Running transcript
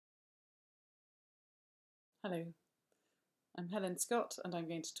Hello, I'm Helen Scott and I'm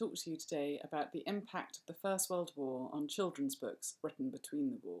going to talk to you today about the impact of the First World War on children's books written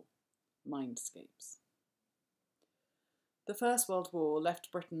between the war, Mindscapes. The First World War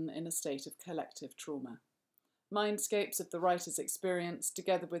left Britain in a state of collective trauma. Mindscapes of the writer's experience,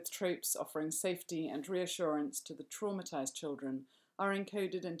 together with tropes offering safety and reassurance to the traumatised children, are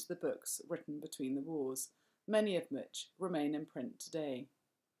encoded into the books written between the wars, many of which remain in print today.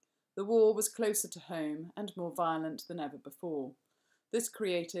 The war was closer to home and more violent than ever before. This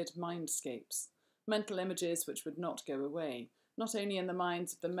created mindscapes, mental images which would not go away, not only in the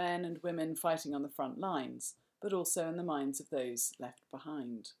minds of the men and women fighting on the front lines, but also in the minds of those left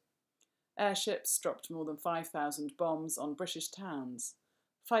behind. Airships dropped more than 5,000 bombs on British towns.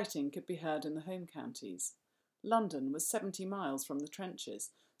 Fighting could be heard in the home counties. London was 70 miles from the trenches,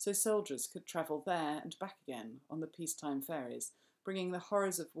 so soldiers could travel there and back again on the peacetime ferries, bringing the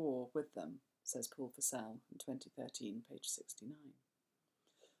horrors of war with them, says Paul Fussell in 2013, page 69.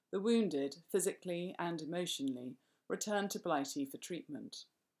 The wounded, physically and emotionally, returned to Blighty for treatment.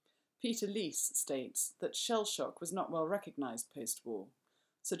 Peter Leese states that shell shock was not well recognised post-war.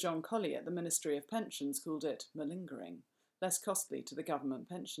 Sir John Colley at the Ministry of Pensions called it malingering, less costly to the government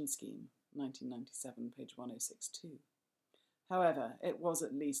pension scheme, 1997, page 1062. However, it was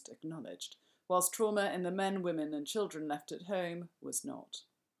at least acknowledged, whilst trauma in the men, women and children left at home was not.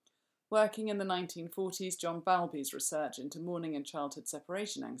 Working in the 1940s, John Balby's research into mourning and childhood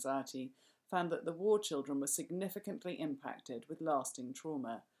separation anxiety found that the war children were significantly impacted with lasting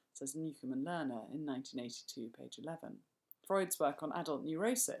trauma, says Newcomb and Lerner in 1982, page 11. Freud's work on adult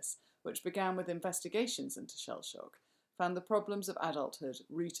neurosis, which began with investigations into shell shock, found the problems of adulthood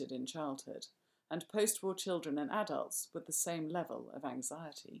rooted in childhood, and post-war children and adults with the same level of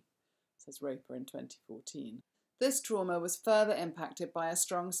anxiety, says Roper in 2014. This trauma was further impacted by a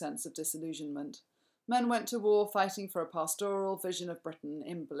strong sense of disillusionment. Men went to war fighting for a pastoral vision of Britain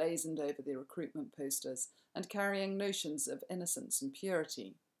emblazoned over the recruitment posters and carrying notions of innocence and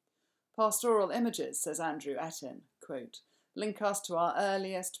purity. Pastoral images, says Andrew Ettin, quote, link us to our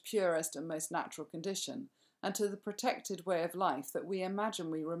earliest, purest and most natural condition, and to the protected way of life that we imagine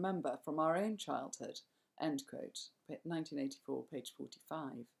we remember from our own childhood, end quote, 1984, page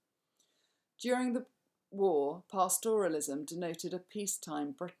 45. During the war, pastoralism denoted a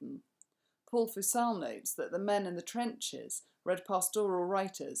peacetime Britain. Paul Fussell notes that the men in the trenches read pastoral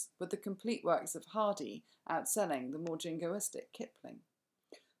writers, with the complete works of Hardy outselling the more jingoistic Kipling.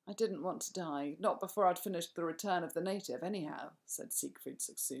 I didn't want to die, not before I'd finished The Return of the Native anyhow, said Siegfried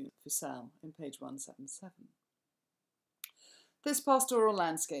Fussell in page 177. This pastoral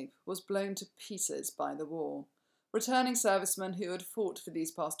landscape was blown to pieces by the war. Returning servicemen who had fought for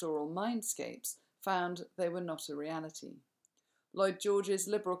these pastoral mindscapes found they were not a reality. Lloyd George's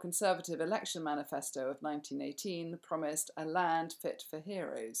Liberal Conservative election manifesto of 1918 promised a land fit for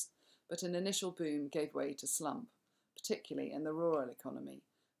heroes, but an initial boom gave way to slump, particularly in the rural economy,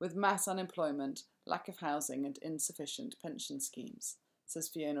 with mass unemployment, lack of housing and insufficient pension schemes, says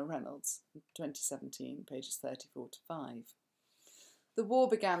Fiona Reynolds, 2017, pages 34 to 5. The war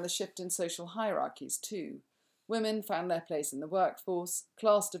began the shift in social hierarchies too. Women found their place in the workforce,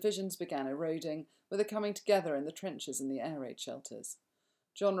 class divisions began eroding, with a coming together in the trenches and the air raid shelters.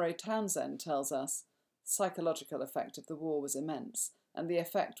 John Rowe Townsend tells us the psychological effect of the war was immense, and the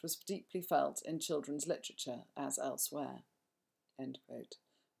effect was deeply felt in children's literature as elsewhere. End quote.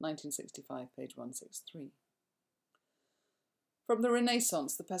 1965, page 163. From the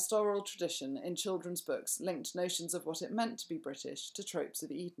Renaissance, the pastoral tradition in children's books linked notions of what it meant to be British to tropes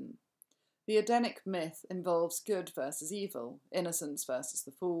of Eden. The Edenic myth involves good versus evil, innocence versus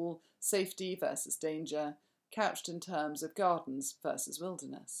the fool, safety versus danger, couched in terms of gardens versus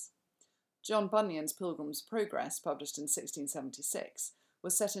wilderness. John Bunyan's Pilgrim's Progress, published in 1676,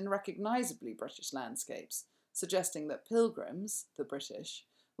 was set in recognisably British landscapes, suggesting that pilgrims, the British,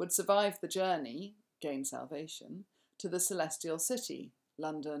 would survive the journey, gain salvation, to the celestial city,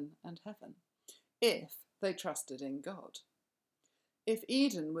 London and heaven, if they trusted in God. If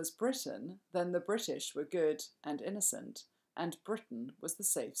Eden was Britain, then the British were good and innocent, and Britain was the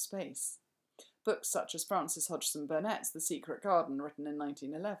safe space. Books such as Frances Hodgson Burnett's The Secret Garden, written in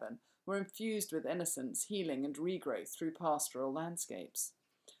 1911, were infused with innocence, healing and regrowth through pastoral landscapes.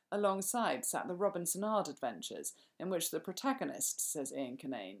 Alongside sat the Robinsonade adventures, in which the protagonist, says Ian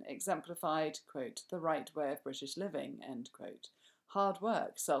Kinane, exemplified, quote, the right way of British living, end quote, hard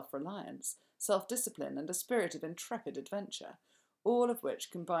work, self-reliance, self-discipline and a spirit of intrepid adventure, all of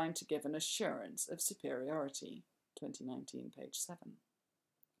which combined to give an assurance of superiority. 2019, page 7.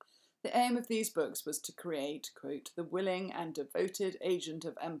 The aim of these books was to create, quote, the willing and devoted agent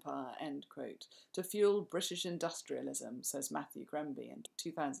of empire, end quote, to fuel British industrialism, says Matthew Grenby in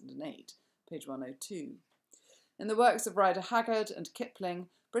 2008, page 102. In the works of Rider Haggard and Kipling,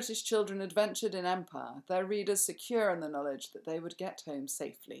 British children adventured in empire, their readers secure in the knowledge that they would get home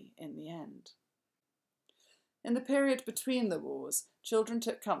safely in the end. In the period between the wars, children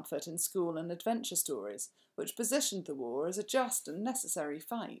took comfort in school and adventure stories, which positioned the war as a just and necessary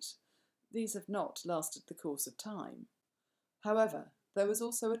fight. These have not lasted the course of time. However, there was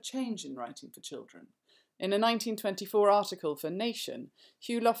also a change in writing for children. In a 1924 article for Nation,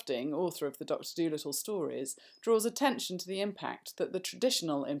 Hugh Lofting, author of the Dr. Dolittle stories, draws attention to the impact that the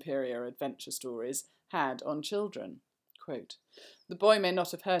traditional Imperial adventure stories had on children. Quote, "The boy may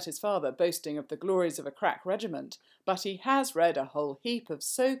not have heard his father boasting of the glories of a crack regiment, but he has read a whole heap of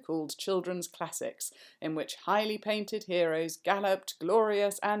so-called children's classics, in which highly painted heroes galloped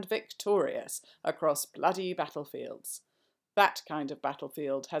glorious and victorious across bloody battlefields. That kind of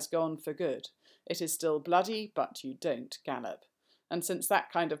battlefield has gone for good. It is still bloody, but you don't gallop. And since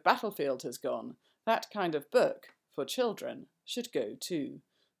that kind of battlefield has gone, that kind of book, for children, should go too."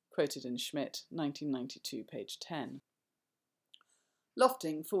 Quoted in Schmidt, 1992, page 10.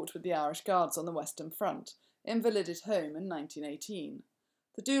 Lofting fought with the Irish Guards on the Western Front, invalided home in 1918.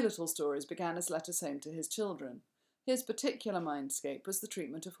 The Dolittle stories began as letters home to his children. His particular mindscape was the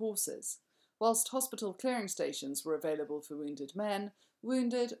treatment of horses. Whilst hospital clearing stations were available for wounded men,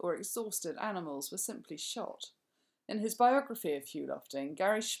 wounded or exhausted animals were simply shot. In his biography of Hugh Lofting,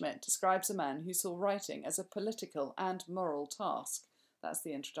 Gary Schmidt describes a man who saw writing as a political and moral task. That's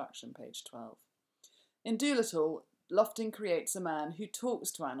the introduction, page 12. In Dolittle, Lofting creates a man who talks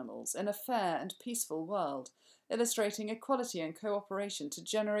to animals in a fair and peaceful world, illustrating equality and cooperation to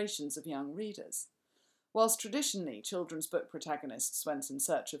generations of young readers. Whilst traditionally children's book protagonists went in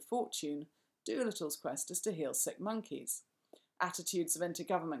search of fortune, Dolittle's quest is to heal sick monkeys. Attitudes of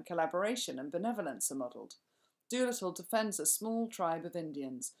intergovernment collaboration and benevolence are modelled. Dolittle defends a small tribe of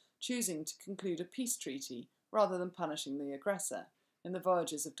Indians, choosing to conclude a peace treaty rather than punishing the aggressor, in The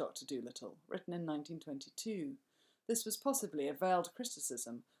Voyages of Dr. Dolittle, written in 1922. This was possibly a veiled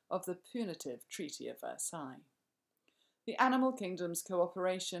criticism of the punitive Treaty of Versailles. The animal kingdom's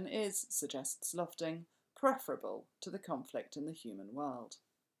cooperation is, suggests Lofting, preferable to the conflict in the human world.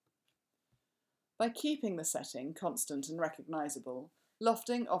 By keeping the setting constant and recognisable,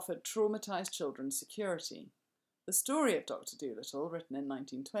 Lofting offered traumatised children security. The story of Dr. Dolittle, written in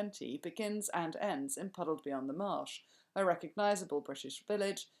 1920, begins and ends in Puddled Beyond the Marsh, a recognisable British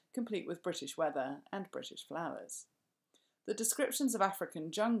village, complete with British weather and British flowers. The descriptions of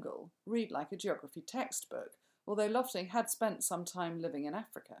African jungle read like a geography textbook, although Lofting had spent some time living in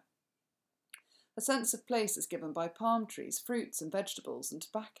Africa. A sense of place is given by palm trees, fruits and vegetables, and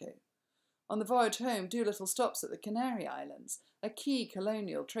tobacco. On the voyage home, Dolittle stops at the Canary Islands, a key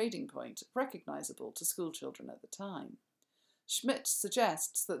colonial trading point recognisable to schoolchildren at the time. Schmidt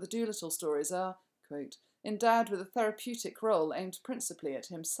suggests that the Dolittle stories are, quote, endowed with a therapeutic role aimed principally at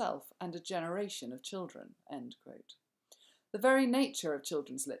himself and a generation of children, end quote. The very nature of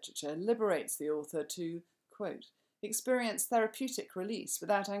children's literature liberates the author to, quote, experience therapeutic release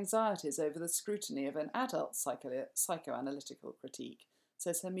without anxieties over the scrutiny of an adult psychoanalytical critique,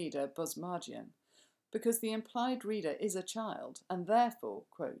 says Hamida Bosmarjian, because the implied reader is a child and therefore,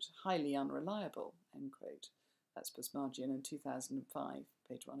 quote, highly unreliable, end quote. That's Bosmarjian in 2005,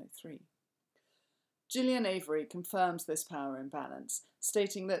 page 103. Gillian Avery confirms this power imbalance,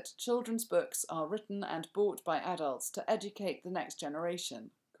 stating that children's books are written and bought by adults to educate the next generation.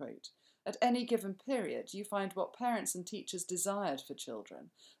 Quote, at any given period, you find what parents and teachers desired for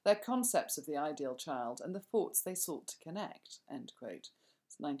children, their concepts of the ideal child, and the thoughts they sought to connect. End quote.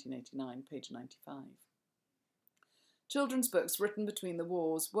 It's 1989, page 95. Children's books written between the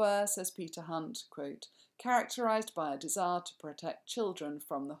wars were, says Peter Hunt, quote, characterised by a desire to protect children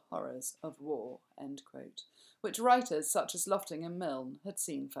from the horrors of war, end quote, which writers such as Lofting and Milne had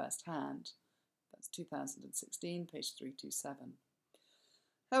seen firsthand. That's 2016, page 327.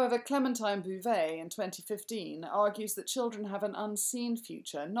 However, Clementine Bouvet in 2015 argues that children have an unseen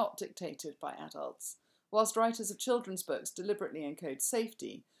future not dictated by adults. Whilst writers of children's books deliberately encode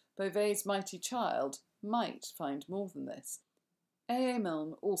safety, Bouvet's mighty child might find more than this. A.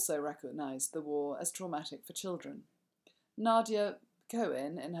 Milne also recognised the war as traumatic for children. Nadia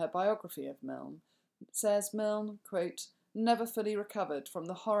Cohen, in her biography of Milne, says Milne, quote, never fully recovered from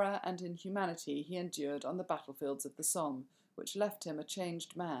the horror and inhumanity he endured on the battlefields of the Somme, which left him a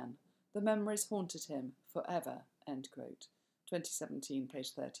changed man. The memories haunted him forever, end quote. 2017,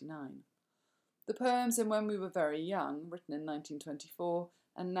 page 39. The poems in When We Were Very Young, written in 1924,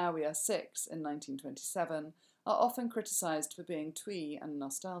 and Now We Are Six in 1927 are often criticised for being twee and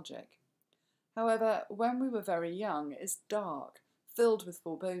nostalgic. However, When We Were Very Young is dark, filled with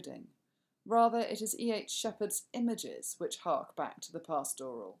foreboding. Rather, it is E. H. Shepard's images which hark back to the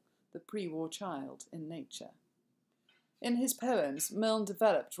pastoral, the pre-war child in nature. In his poems, Milne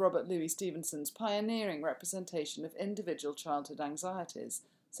developed Robert Louis Stevenson's pioneering representation of individual childhood anxieties,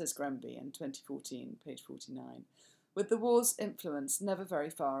 says Grenby in 2014, page 49, with the war's influence never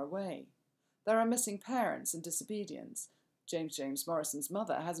very far away. There are missing parents and disobedience. James Morrison's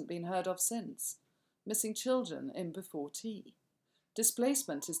mother hasn't been heard of since. Missing children in Before Tea.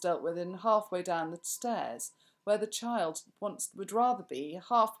 Displacement is dealt with in Halfway Down the Stairs, where the child would rather be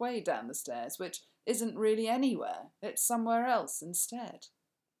halfway down the stairs, which isn't really anywhere, it's somewhere else instead.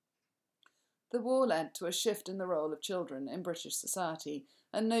 The war led to a shift in the role of children in British society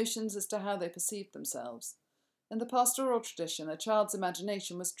and notions as to how they perceived themselves. In the pastoral tradition, a child's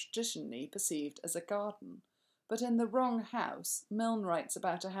imagination was traditionally perceived as a garden. But in The Wrong House, Milne writes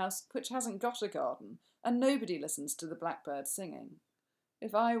about a house which hasn't got a garden, and nobody listens to the blackbird singing.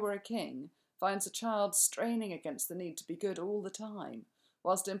 If I Were a King finds a child straining against the need to be good all the time,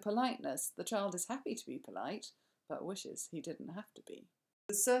 whilst in politeness the child is happy to be polite, but wishes he didn't have to be.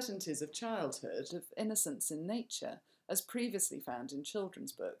 The certainties of childhood, of innocence in nature, as previously found in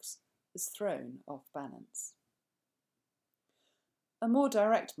children's books, is thrown off balance. A more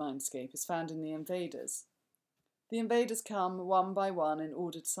direct mindscape is found in The Invaders. The invaders come one by one in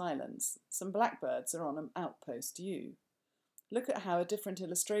ordered silence. Some blackbirds are on an outpost U. Look at how a different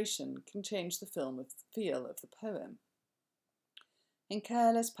illustration can change the feel of the poem. In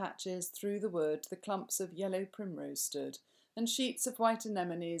careless patches through the wood the clumps of yellow primrose stood, and sheets of white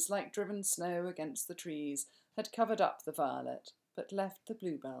anemones, like driven snow against the trees, had covered up the violet, but left the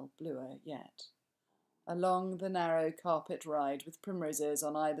bluebell bluer yet. Along the narrow carpet ride, with primroses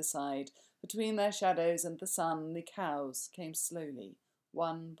on either side, between their shadows and the sun, the cows came slowly,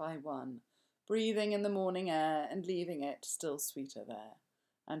 one by one, breathing in the morning air and leaving it still sweeter there.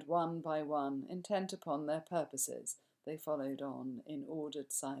 And one by one, intent upon their purposes, they followed on in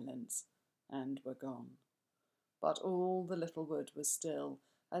ordered silence and were gone. But all the little wood was still,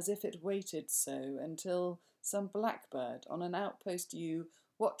 as if it waited so until some blackbird on an outpost U,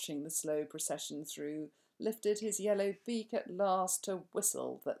 watching the slow procession through, lifted his yellow beak at last to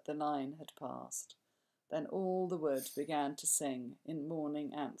whistle that the line had passed. Then all the wood began to sing in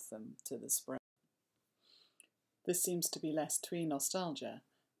morning anthem to the spring. This seems to be less twee nostalgia,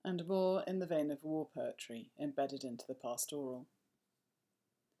 and more in the vein of war poetry embedded into the pastoral.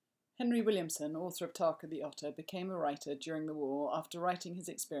 Henry Williamson, author of Tarka the Otter, became a writer during the war after writing his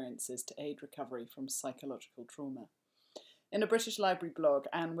experiences to aid recovery from psychological trauma. In a British Library blog,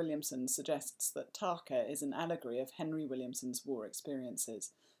 Anne Williamson suggests that Tarka is an allegory of Henry Williamson's war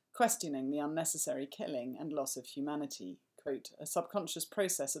experiences, questioning the unnecessary killing and loss of humanity, quote, a subconscious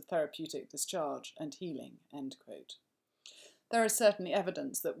process of therapeutic discharge and healing, end quote. There is certainly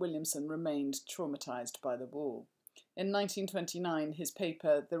evidence that Williamson remained traumatised by the war. In 1929, his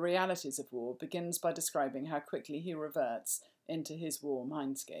paper The Realities of War begins by describing how quickly he reverts into his war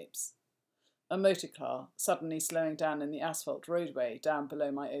mindscapes. A motor car, suddenly slowing down in the asphalt roadway down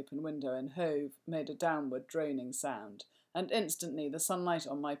below my open window in Hove, made a downward droning sound, and instantly the sunlight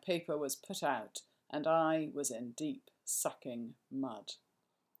on my paper was put out, and I was in deep, sucking mud.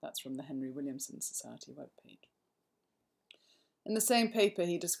 That's from the Henry Williamson Society webpage. In the same paper,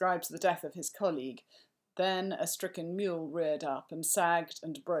 he describes the death of his colleague. Then a stricken mule reared up and sagged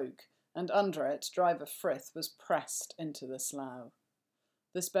and broke, and under it driver Frith was pressed into the slough.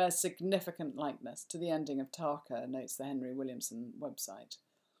 This bears significant likeness to the ending of Tarka, notes the Henry Williamson website.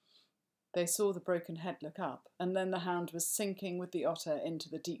 They saw the broken head look up, and then the hound was sinking with the otter into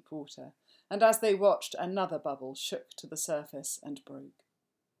the deep water, and as they watched, another bubble shook to the surface and broke.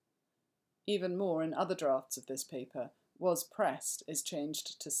 Even more in other drafts of this paper, was pressed is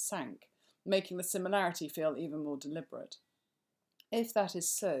changed to sank, making the similarity feel even more deliberate. If that is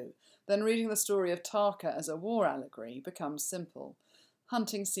so, then reading the story of Tarka as a war allegory becomes simple.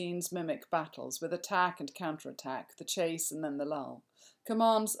 Hunting scenes mimic battles, with attack and counterattack, the chase and then the lull.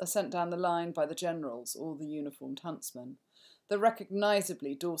 Commands are sent down the line by the generals or the uniformed huntsmen. The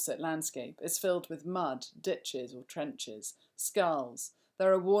recognisably Dorset landscape is filled with mud, ditches or trenches, skulls.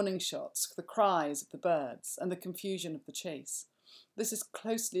 There are warning shots, the cries of the birds, and the confusion of the chase. This is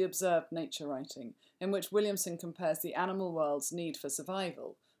closely observed nature writing, in which Williamson compares the animal world's need for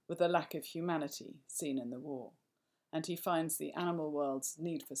survival with the lack of humanity seen in the war. And he finds the animal world's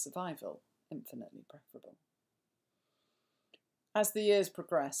need for survival infinitely preferable. As the years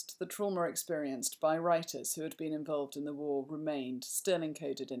progressed, the trauma experienced by writers who had been involved in the war remained, still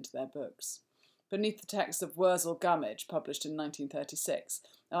encoded into their books. Beneath the text of Wurzel Gummidge, published in 1936,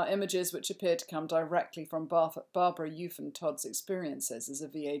 are images which appear to come directly from Barbara Eufen Todd's experiences as a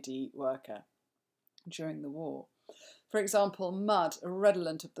VAD worker during the war. For example, mud,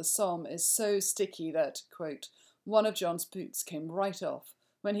 redolent of the Somme, is so sticky that, quote, one of John's boots came right off.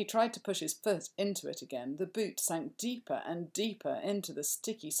 When he tried to push his foot into it again, the boot sank deeper and deeper into the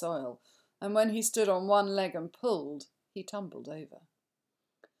sticky soil, and when he stood on one leg and pulled, he tumbled over.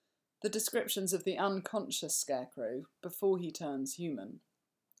 The descriptions of the unconscious scarecrow, before he turns human,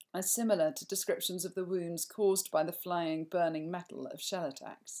 are similar to descriptions of the wounds caused by the flying, burning metal of shell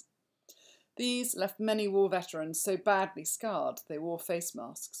attacks. These left many war veterans so badly scarred they wore face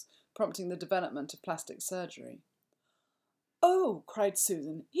masks, prompting the development of plastic surgery. "Oh," cried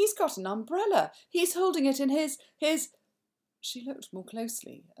Susan, "he's got an umbrella. He's holding it in his... She looked more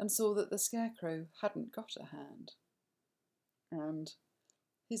closely and saw that the scarecrow hadn't got a hand. And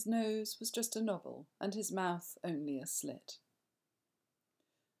his nose was just a knobbel and his mouth only a slit.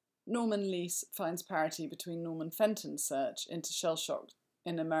 Norman Leese finds parity between Norman Fenton's search into shell shock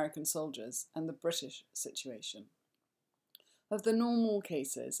in American soldiers and the British situation. Of the normal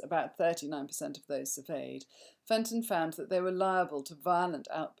cases, about 39% of those surveyed, Fenton found that they were liable to violent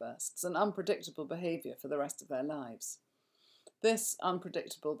outbursts and unpredictable behaviour for the rest of their lives. This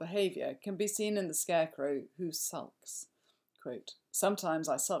unpredictable behaviour can be seen in the scarecrow who sulks. Quote, sometimes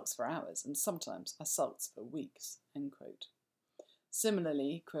I sulks for hours and sometimes I sulks for weeks. End quote.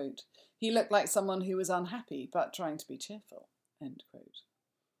 Similarly, quote, he looked like someone who was unhappy but trying to be cheerful. End quote.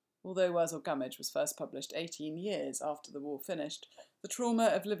 Although Wurzel Gummidge was first published 18 years after the war finished, the trauma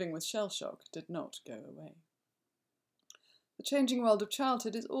of living with shell shock did not go away. The changing world of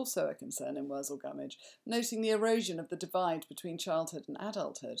childhood is also a concern in Wurzel Gummidge, noting the erosion of the divide between childhood and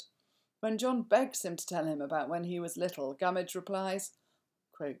adulthood. When John begs him to tell him about when he was little, Gummidge replies,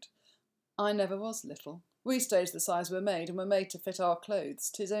 quote, I never was little. We stayed the size we're made and were made to fit our clothes.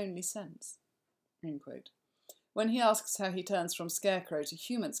 'Tis only sense. End quote. When he asks how he turns from scarecrow to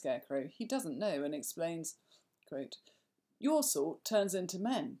human scarecrow, he doesn't know and explains, quote, your sort turns into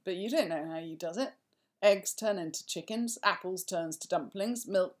men, but you don't know how you does it. Eggs turn into chickens, apples turns to dumplings,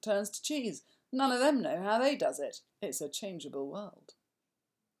 milk turns to cheese. None of them know how they does it. It's a changeable world.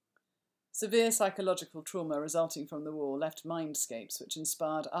 Severe psychological trauma resulting from the war left Mindscapes, which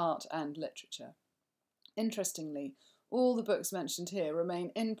inspired art and literature. Interestingly, all the books mentioned here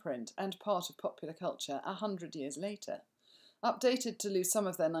remain in print and part of popular culture 100 years later. Updated to lose some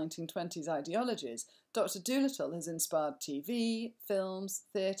of their 1920s ideologies, Dr. Dolittle has inspired TV, films,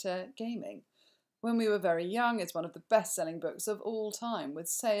 theatre, gaming. When We Were Very Young is one of the best-selling books of all time, with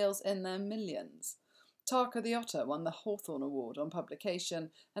sales in their millions. Tarka the Otter won the Hawthorne Award on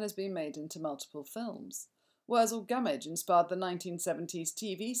publication and has been made into multiple films. Wurzel Gummidge inspired the 1970s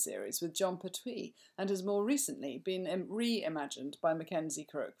TV series with John Pertwee and has more recently been reimagined by Mackenzie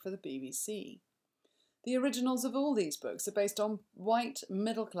Crook for the BBC. The originals of all these books are based on white,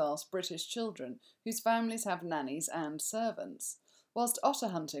 middle-class British children whose families have nannies and servants. Whilst otter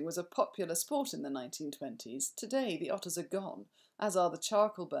hunting was a popular sport in the 1920s, today the otters are gone, as are the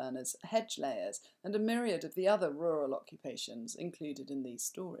charcoal burners, hedge layers, and a myriad of the other rural occupations included in these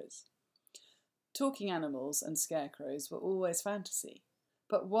stories. Talking animals and scarecrows were always fantasy,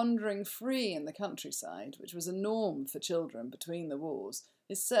 but wandering free in the countryside, which was a norm for children between the wars,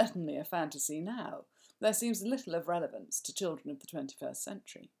 is certainly a fantasy now. There seems little of relevance to children of the 21st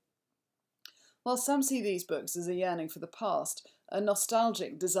century. While some see these books as a yearning for the past, a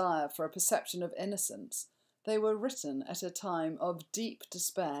nostalgic desire for a perception of innocence, they were written at a time of deep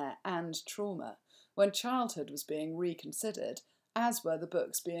despair and trauma, when childhood was being reconsidered, as were the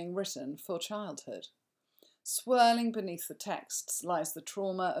books being written for childhood. Swirling beneath the texts lies the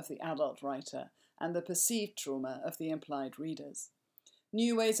trauma of the adult writer and the perceived trauma of the implied readers.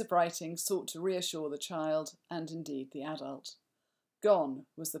 New ways of writing sought to reassure the child and indeed the adult. Gone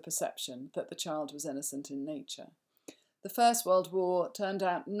was the perception that the child was innocent in nature. The First World War turned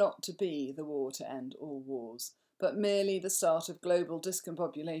out not to be the war to end all wars, but merely the start of global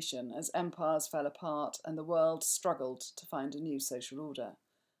discombobulation as empires fell apart and the world struggled to find a new social order,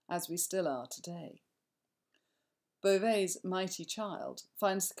 as we still are today. Beauvais' Mighty Child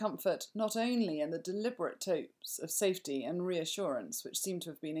finds comfort not only in the deliberate tropes of safety and reassurance which seem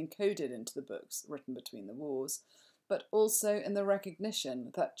to have been encoded into the books written between the wars, but also in the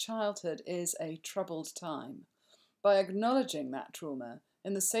recognition that childhood is a troubled time. By acknowledging that trauma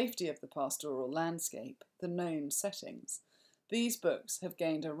in the safety of the pastoral landscape, the known settings, these books have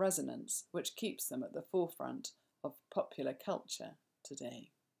gained a resonance which keeps them at the forefront of popular culture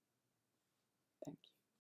today.